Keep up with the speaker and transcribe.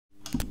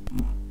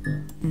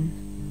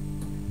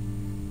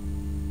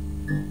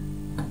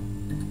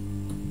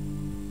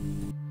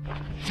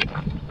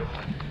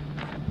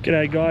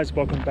G'day guys,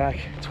 welcome back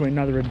to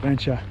another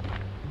adventure.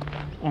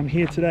 I'm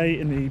here today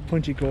in the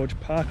Plenty Gorge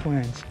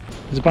parklands.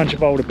 There's a bunch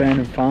of old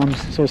abandoned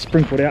farms sort of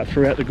sprinkled out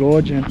throughout the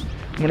gorge, and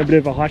I'm on a bit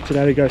of a hike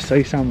today to go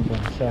see some of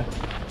them. So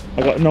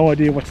I've got no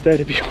idea what's there,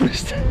 to be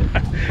honest.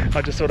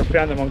 I just sort of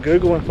found them on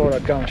Google and thought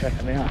I'd go and check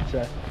them out.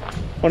 So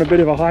on a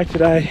bit of a hike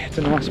today. It's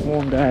a nice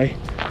warm day,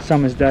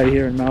 summer's day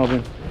here in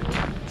Melbourne.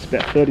 It's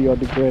about 30 odd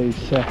degrees,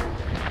 so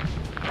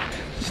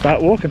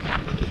start walking.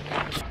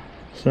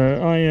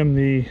 So I am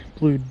the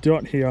blue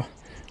dot here.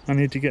 I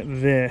need to get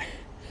there.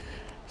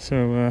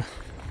 So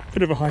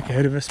bit of a hike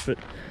ahead of us, but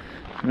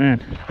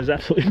man, there's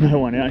absolutely no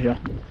one out here.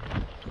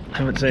 I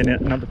haven't seen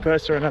another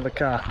person or another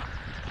car.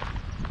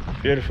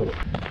 Beautiful.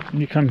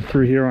 When you come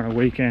through here on a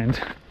weekend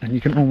and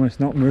you can almost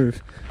not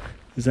move,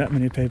 there's that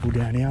many people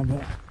down here,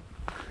 but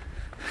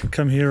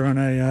come here on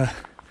a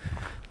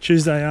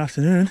Tuesday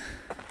afternoon,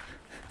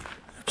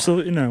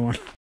 absolutely no one.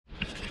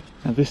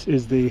 Now this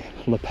is the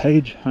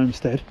LePage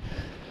homestead.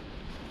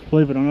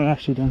 Believe it or not, I've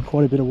actually done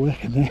quite a bit of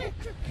work in there.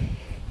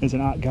 There's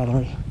an art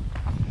gallery.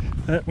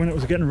 When it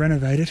was getting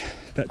renovated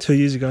about 2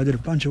 years ago, I did a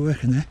bunch of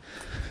work in there.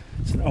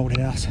 It's an old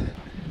house.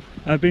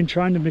 I've been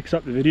trying to mix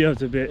up the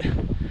videos a bit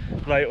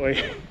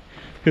lately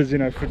because, you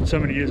know, for so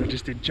many years I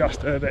just did just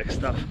urbex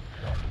stuff.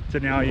 So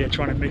now, yeah,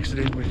 trying to mix it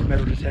in with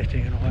metal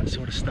detecting and all that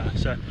sort of stuff.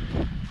 So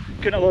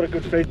getting a lot of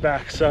good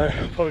feedback, so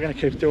probably going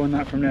to keep doing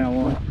that from now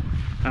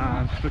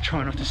on. But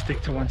try not to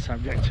stick to one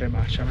subject too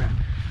much. I mean,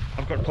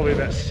 I've got probably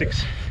about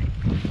 6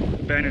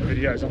 abandoned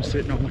videos I'm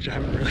sitting on which I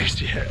haven't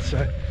released yet,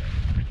 so,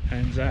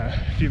 and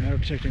a few metal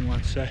detecting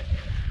ones. So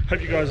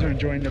hope you guys are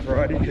enjoying the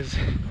variety, because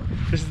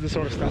this is the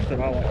sort of stuff that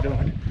I like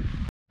doing.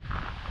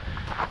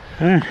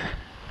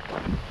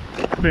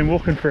 I've been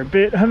walking for a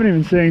bit. I haven't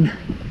even seen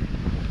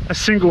a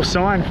single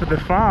sign for the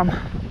farm,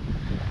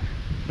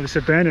 for this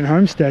abandoned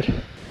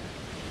homestead.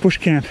 Bush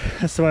camp,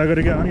 that's the way I got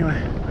to go anyway.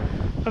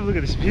 Have a look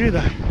at this view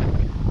though,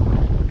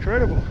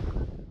 incredible.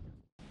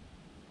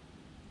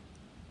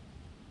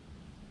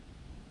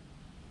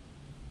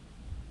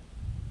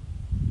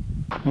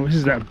 Well, this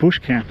is that bush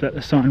camp that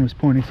the sign was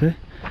pointing to.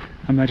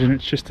 I imagine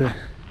it's just a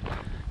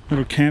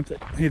little camp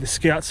that either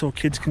scouts or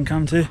kids can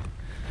come to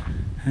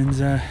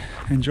and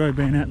enjoy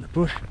being out in the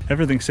bush.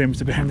 Everything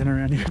seems abandoned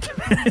around here at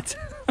the minute.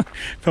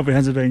 Probably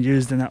hasn't been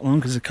used in that long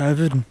because of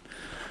COVID and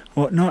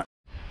whatnot.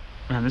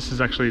 And this is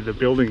actually the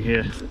building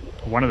here,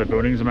 one of the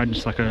buildings. I imagine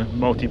it's like a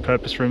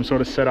multi-purpose room sort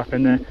of set up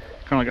in there,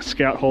 kind of like a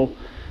scout hall.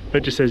 But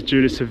it just says,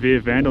 due to severe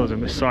vandalism,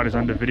 this site is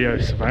under video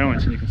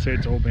surveillance, and you can see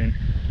it's all been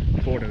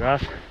boarded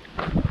up.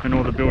 And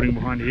all the building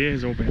behind here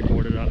has all been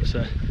boarded up,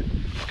 so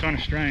it's kind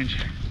of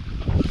strange.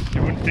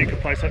 You wouldn't think a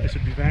place like this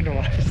would be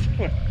vandalised.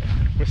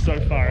 We're so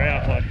far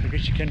out, like I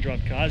guess you can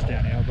drive cars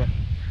down here, but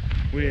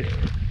weird.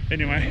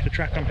 Anyway, the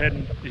track I'm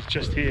heading is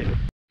just here.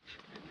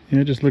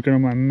 Yeah, just looking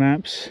on my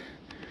maps,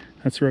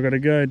 that's where I got to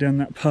go, down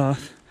that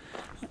path,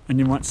 and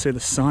you might see the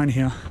sign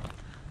here,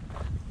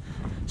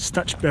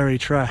 Stuchberry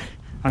track,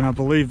 and I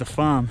believe the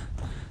farm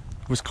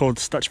was called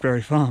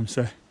Stuchberry Farm,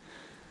 so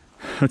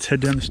let's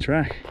head down this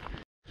track.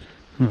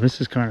 Well,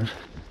 this is kind of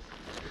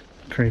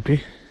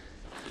creepy.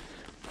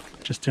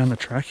 Just down the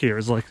track here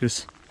is like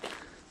this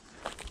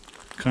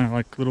kind of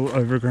like little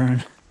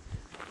overgrown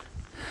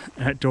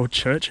outdoor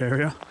church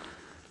area.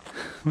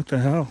 What the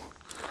hell?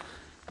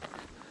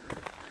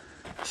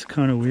 It's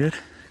kind of weird.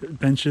 Got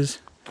benches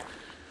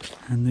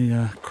and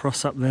the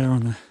cross up there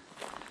on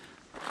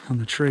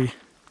the tree.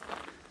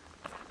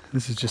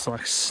 This is just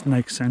like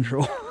Snake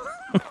Central.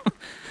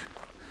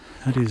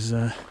 That is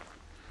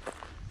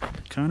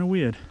kind of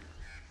weird.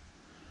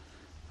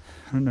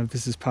 I don't know if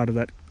this is part of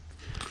that,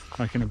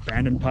 like an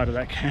abandoned part of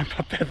that camp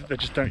up there that they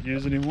just don't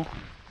use anymore,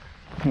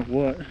 or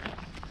what.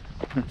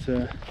 That's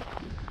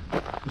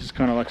this is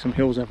kind of like some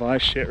hills of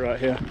ice shit right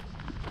here.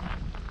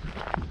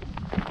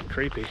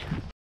 Creepy.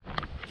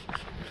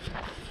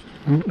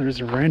 Oh,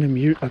 there's a random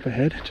ute up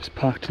ahead, just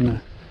parked in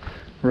the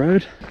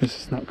road. This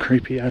is not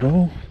creepy at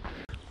all.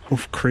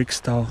 Wolf Creek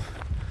style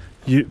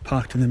ute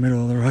parked in the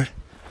middle of the road.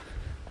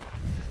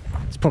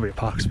 It's probably a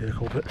parks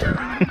vehicle, but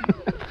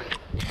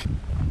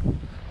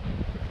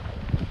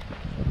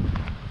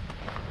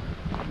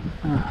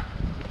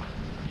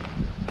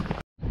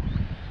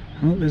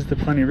oh, there's the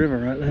Plenty River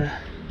right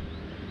there.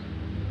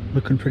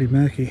 Looking pretty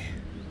murky.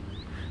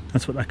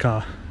 That's what that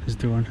car is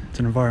doing. It's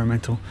an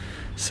environmental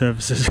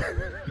services,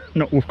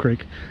 not Wolf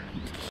Creek.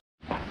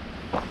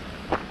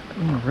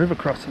 Oh, river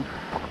crossing.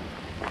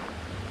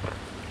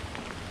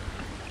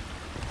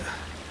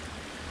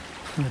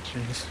 Oh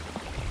jeez.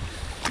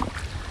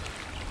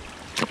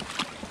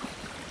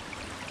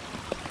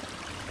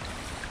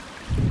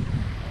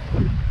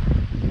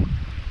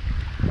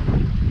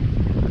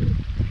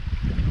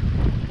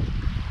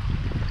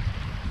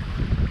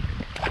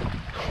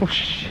 Oh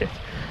shit.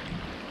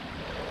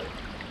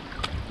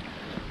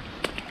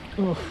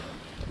 Oh.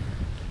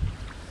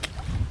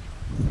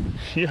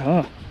 Yeah,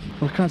 well,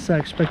 I can't say I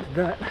expected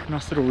that.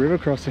 Nice little river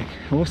crossing.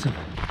 Awesome.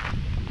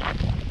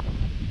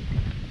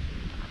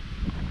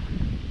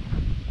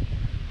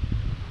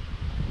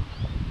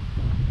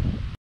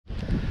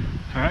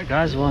 Alright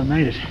guys, well I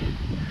made it.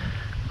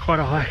 Quite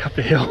a hike up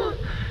the hill,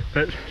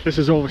 but this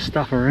is all the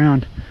stuff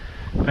around.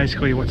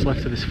 Basically what's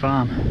left of this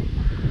farm.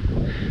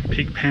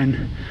 Pig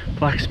pen,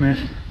 blacksmith,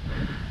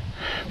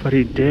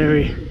 bloody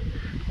dairy,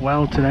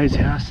 well, today's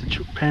house, the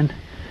chook pen.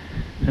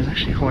 There's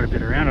actually quite a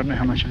bit around. I don't know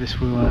how much of this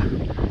we'll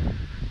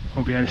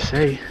be able to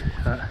see,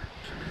 but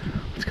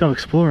let's go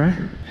explore,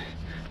 eh?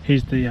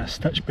 Here's the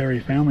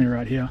Stuchberry family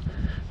right here.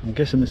 I'm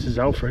guessing this is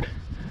Alfred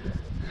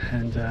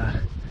and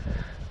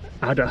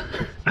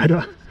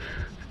Ada,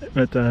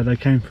 but they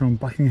came from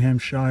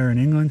Buckinghamshire in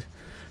England,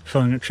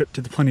 following a trip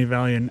to the Plenty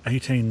Valley in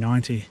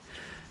 1890.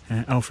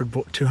 And Alfred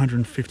bought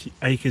 250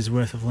 acres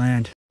worth of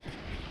land.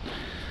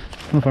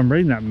 Well, if I'm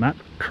reading that map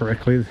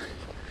correctly, it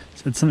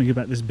said something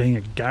about this being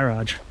a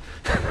garage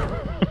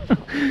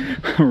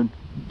or a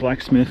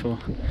blacksmith or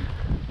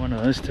one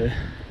of those two.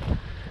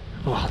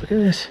 Oh, look at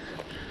this.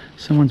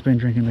 Someone's been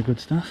drinking the good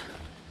stuff.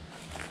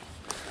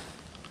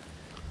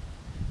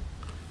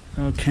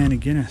 Oh, can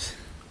of Guinness.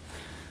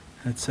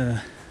 That's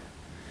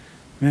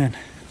man,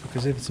 look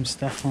as if there's some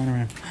stuff lying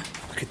around.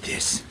 Look at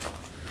this.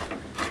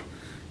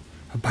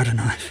 A butter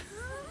knife.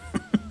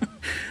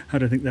 I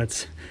don't think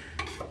that's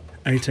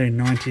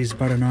 1890s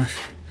butter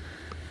knife.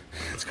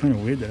 It's kind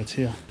of weird that it's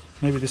here.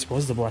 Maybe this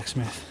was the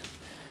blacksmith.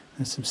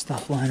 There's some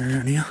stuff lying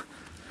around here.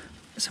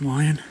 Some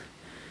iron.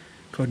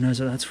 God knows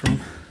what that's from.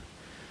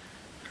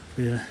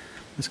 Yeah,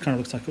 this kind of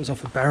looks like it was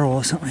off a barrel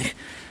or something.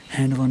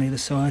 Handle on either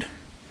side.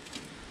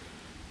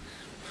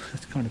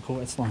 That's kind of cool.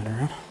 That's lying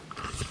around.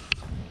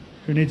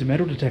 Who needs a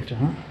metal detector,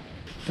 huh?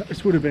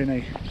 This would have been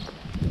a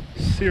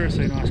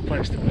seriously nice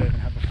place to live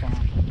and have a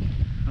farm.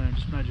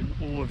 Just imagine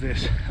all of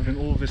this, having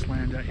all of this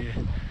land out here,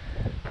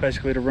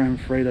 basically to roam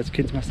free. Those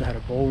kids must have had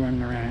a ball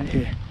running around out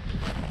here.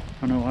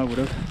 I know I would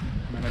have.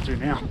 I mean, I do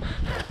now.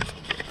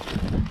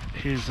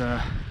 Here's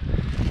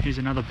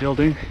another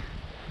building.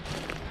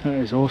 That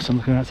is awesome.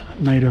 Look at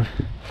that, made of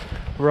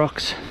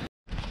rocks.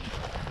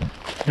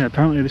 Yeah,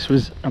 apparently this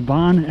was a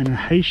barn and a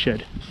hay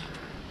shed.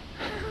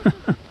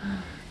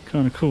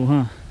 Kind of cool,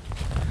 huh?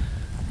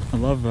 I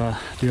love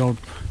the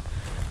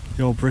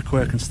old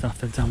brickwork and stuff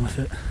they've done with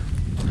it.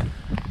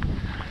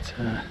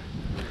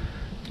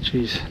 It's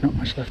geez, not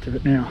much left of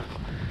it now.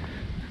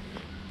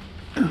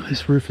 Oh,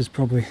 this roof is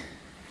probably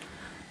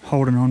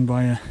holding on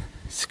by a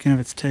skin of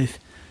its teeth.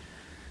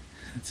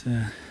 It's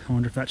I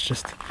wonder if that's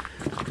just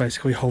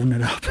basically holding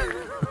it up.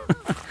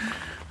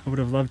 I would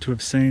have loved to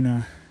have seen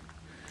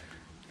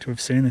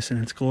this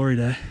in its glory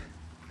day.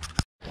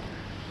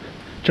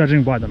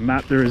 Judging by the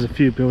map, there is a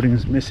few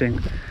buildings missing.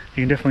 You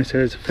can definitely see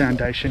there's a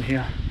foundation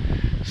here,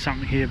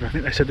 something here, but I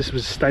think they said this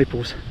was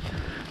Staples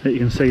that you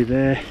can see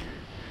there.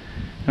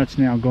 That's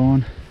now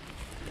gone,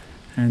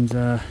 and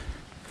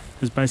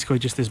there's basically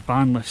just this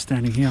barn left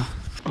standing here.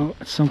 Oh,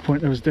 at some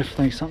point there was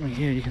definitely something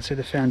here. You can see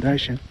the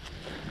foundation.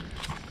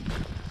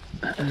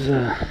 There's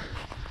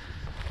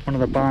one of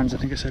the barns, I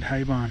think it said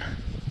hay barn.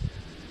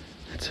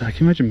 It's, can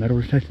you imagine metal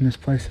detecting this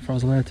place if I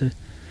was allowed to?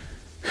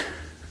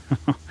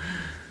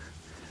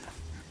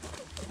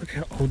 Look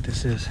how old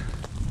this is. I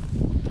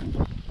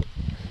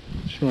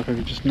feel like I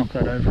could just knock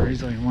that over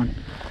easily in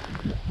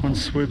one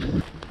swoop.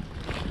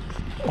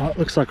 Oh, it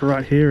looks like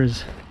right here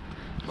is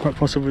quite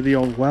possibly the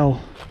old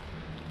well.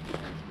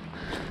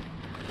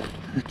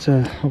 It's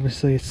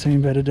obviously it's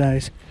seen better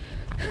days.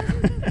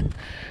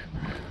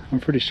 I'm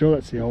pretty sure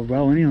that's the old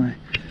well anyway.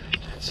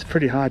 It's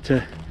pretty hard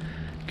to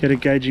get a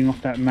gauging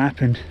off that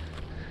map and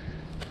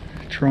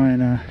try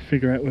and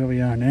figure out where we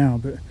are now,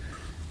 but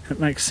it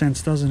makes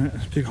sense, doesn't it?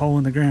 Big hole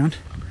in the ground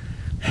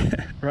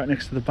right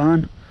next to the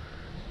barn.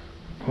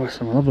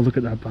 Awesome, I'll have a look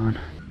at that barn.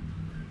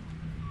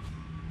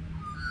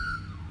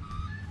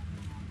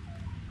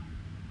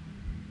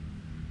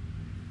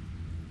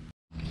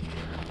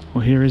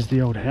 Well, here is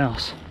the old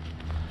house.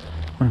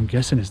 What I'm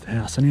guessing is the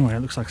house anyway. It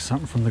looks like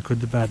something from The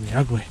Good, the Bad and the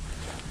Ugly.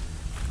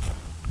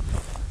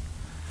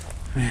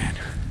 Man.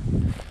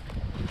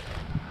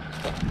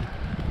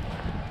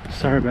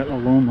 Sorry about the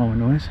lawnmower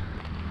noise.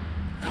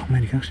 Oh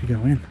man, you can actually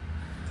go in.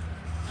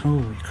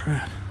 Holy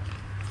crap.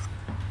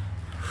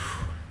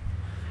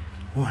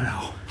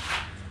 Wow.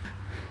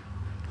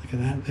 Look at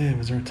that there.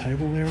 Was there a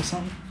table there or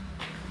something?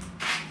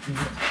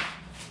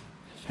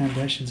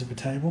 Foundations of a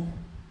table.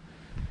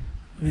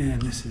 Man,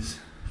 this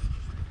is...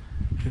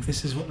 If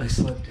this is what they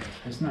slept in,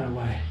 there's no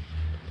way.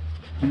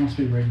 I must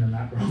be reading the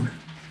map wrong.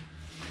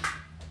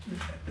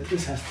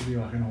 This has to be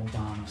like an old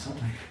barn or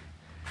something.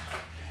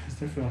 There's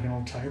definitely like an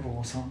old table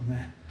or something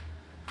there.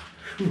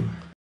 Whew.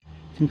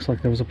 Looks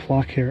like there was a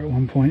plaque here at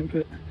one point,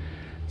 but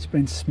it's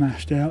been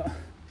smashed out.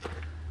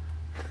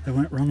 They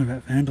weren't wrong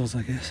about vandals,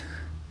 I guess.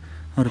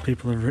 A lot of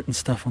people have written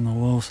stuff on the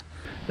walls.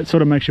 It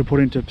sort of makes you put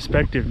into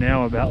perspective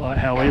now about like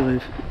how we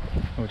live.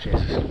 Oh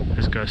Jesus,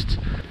 there's ghosts.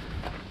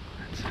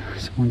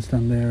 Someone's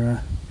done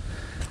their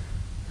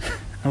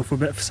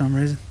alphabet for some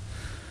reason.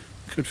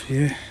 Good for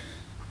you.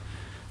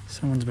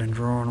 Someone's been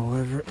drawing all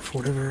over it for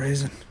whatever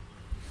reason.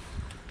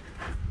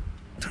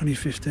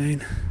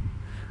 2015.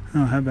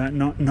 Oh, how about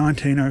not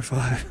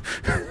 1905?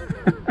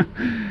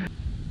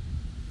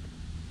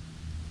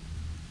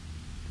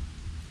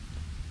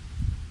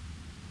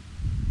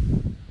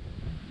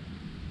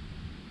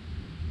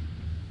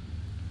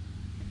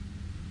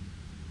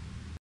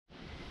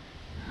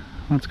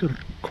 Well, it's got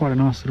quite a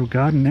nice little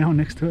garden now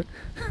next to it.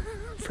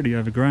 Pretty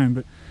overgrown,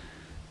 but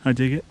I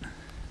dig it.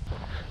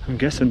 I'm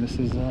guessing this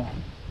is a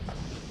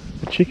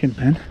chicken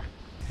pen.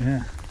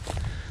 Yeah,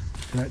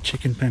 look at that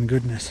chicken pen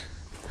goodness.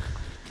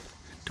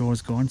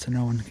 Door's gone so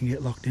no one can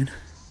get locked in.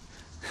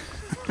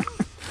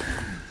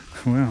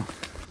 Wow,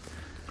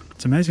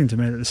 it's amazing to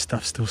me that this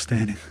stuff's still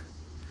standing.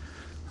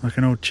 Like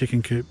an old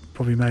chicken coop,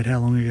 probably made how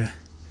long ago?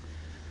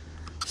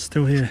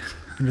 Still here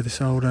under this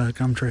old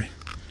gum tree.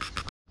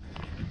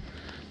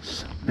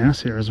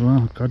 Mouse here as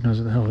well. God knows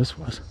what the hell this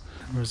was.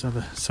 There was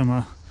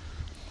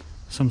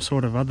some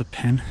sort of other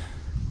pen.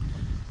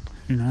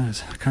 Who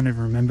knows? I can't even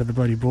remember the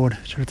bloody board.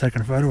 Should have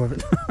taken a photo of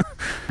it.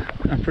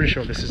 I'm pretty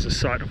sure this is the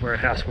site of where a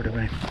house would have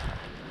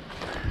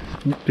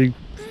been. Big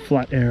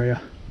flat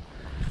area.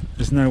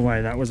 There's no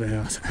way that was a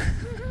house.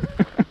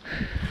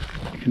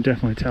 You can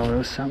definitely tell there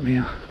was something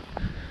here.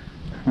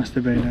 Must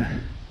have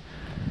been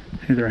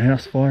either a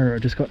house fire or it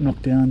just got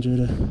knocked down due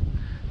to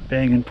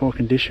being in poor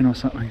condition or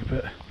something.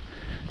 But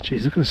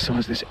geez, look at the size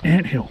of this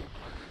anthill.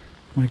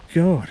 My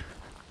God.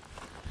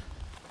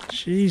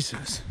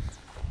 Jesus.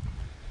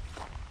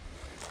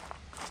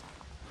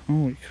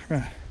 Holy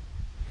crap.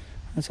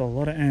 That's a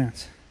lot of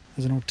ants.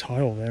 There's an old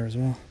tile there as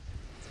well.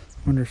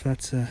 I wonder if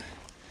that's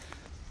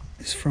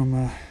is from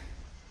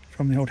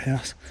the old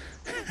house.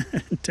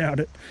 Doubt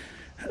it.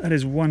 That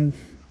is one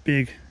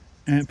big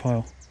ant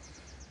pile.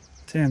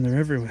 Damn, they're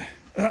everywhere.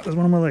 Ah, there's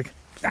one on my leg.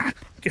 Ah,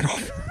 get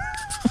off.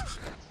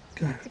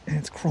 God,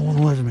 ants crawling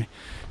all over me.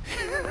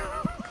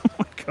 Oh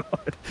my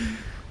God.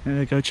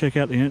 Yeah, go check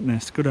out the ant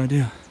nest. Good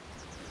idea.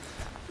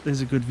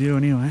 There's a good view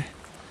anyway.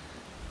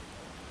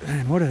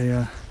 Man, what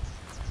a...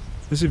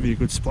 this would be a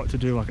good spot to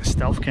do like a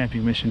stealth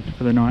camping mission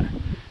for the night.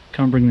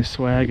 Come bring this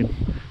swag and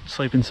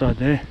sleep inside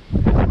there.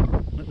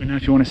 Let me know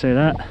if you want to see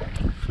that.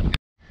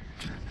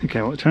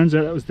 Okay, well it turns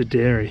out that was the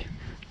dairy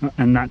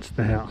and that's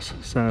the house.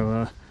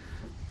 So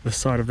the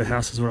side of the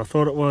house is what I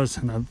thought it was,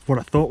 and what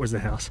I thought was the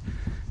house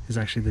is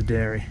actually the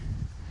dairy.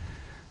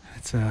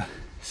 It's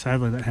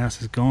sadly that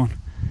house is gone.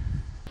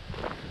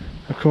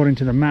 According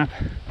to the map,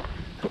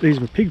 these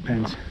were pig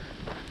pens.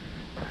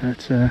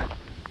 That's the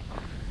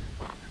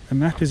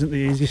map isn't the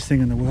easiest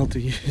thing in the world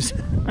to use.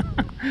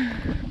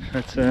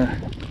 But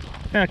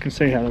yeah, I can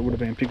see how that would have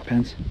been pig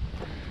pens.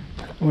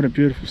 What a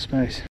beautiful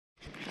space.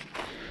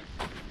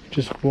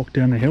 Just walked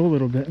down the hill a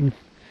little bit and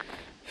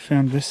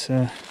found this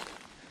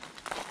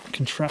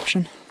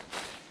contraption.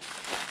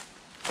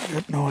 I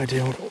have no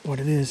idea what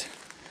it is.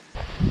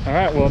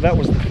 Alright, well that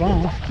was the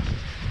farm.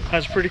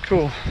 That's pretty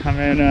cool. I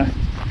mean,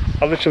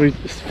 I literally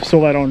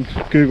saw that on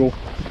Google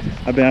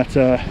about,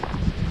 I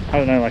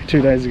don't know, like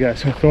 2 days ago.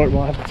 So I thought,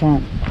 well, I have the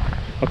time,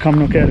 I'll come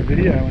knock out a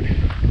video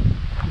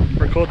and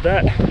record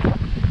that.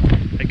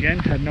 Again,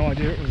 had no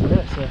idea it was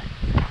there, so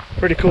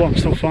pretty cool. I'm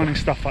still finding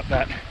stuff like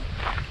that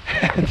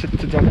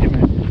to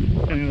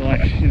document. And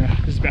like, you know,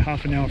 this is about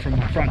half an hour from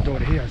my front door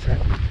to here, so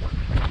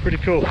pretty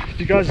cool. If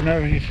you guys know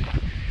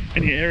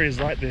any areas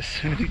like this,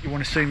 anything you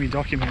want to see me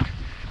document,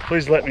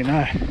 please let me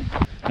know.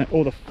 And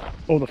all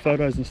the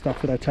photos and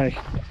stuff that I take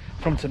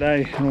from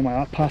today and all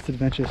my past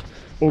adventures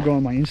all go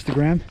on my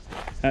Instagram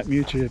at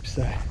Muitube,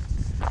 so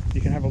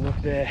you can have a look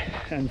there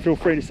and feel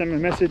free to send me a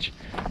message.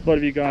 A lot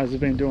of you guys have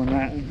been doing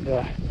that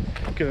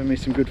and giving me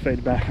some good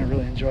feedback. I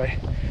really enjoy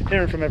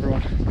hearing from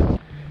everyone.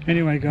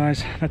 Anyway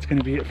guys, that's going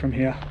to be it from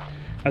here.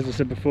 As I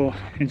said before,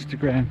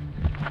 Instagram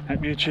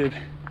at Muitube.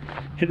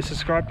 Hit the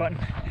subscribe button,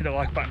 hit the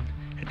like button,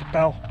 hit the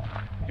bell.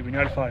 You'll be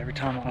notified every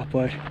time I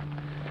upload.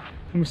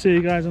 And we'll see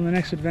you guys on the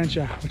next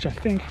adventure, which I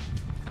think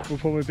will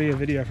probably be a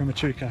video from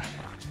Echuca,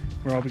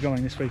 where I'll be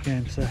going this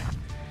weekend. So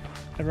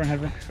everyone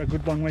have a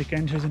good long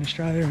weekend who's in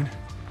Australia, and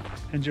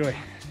enjoy.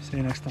 See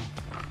you next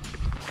time.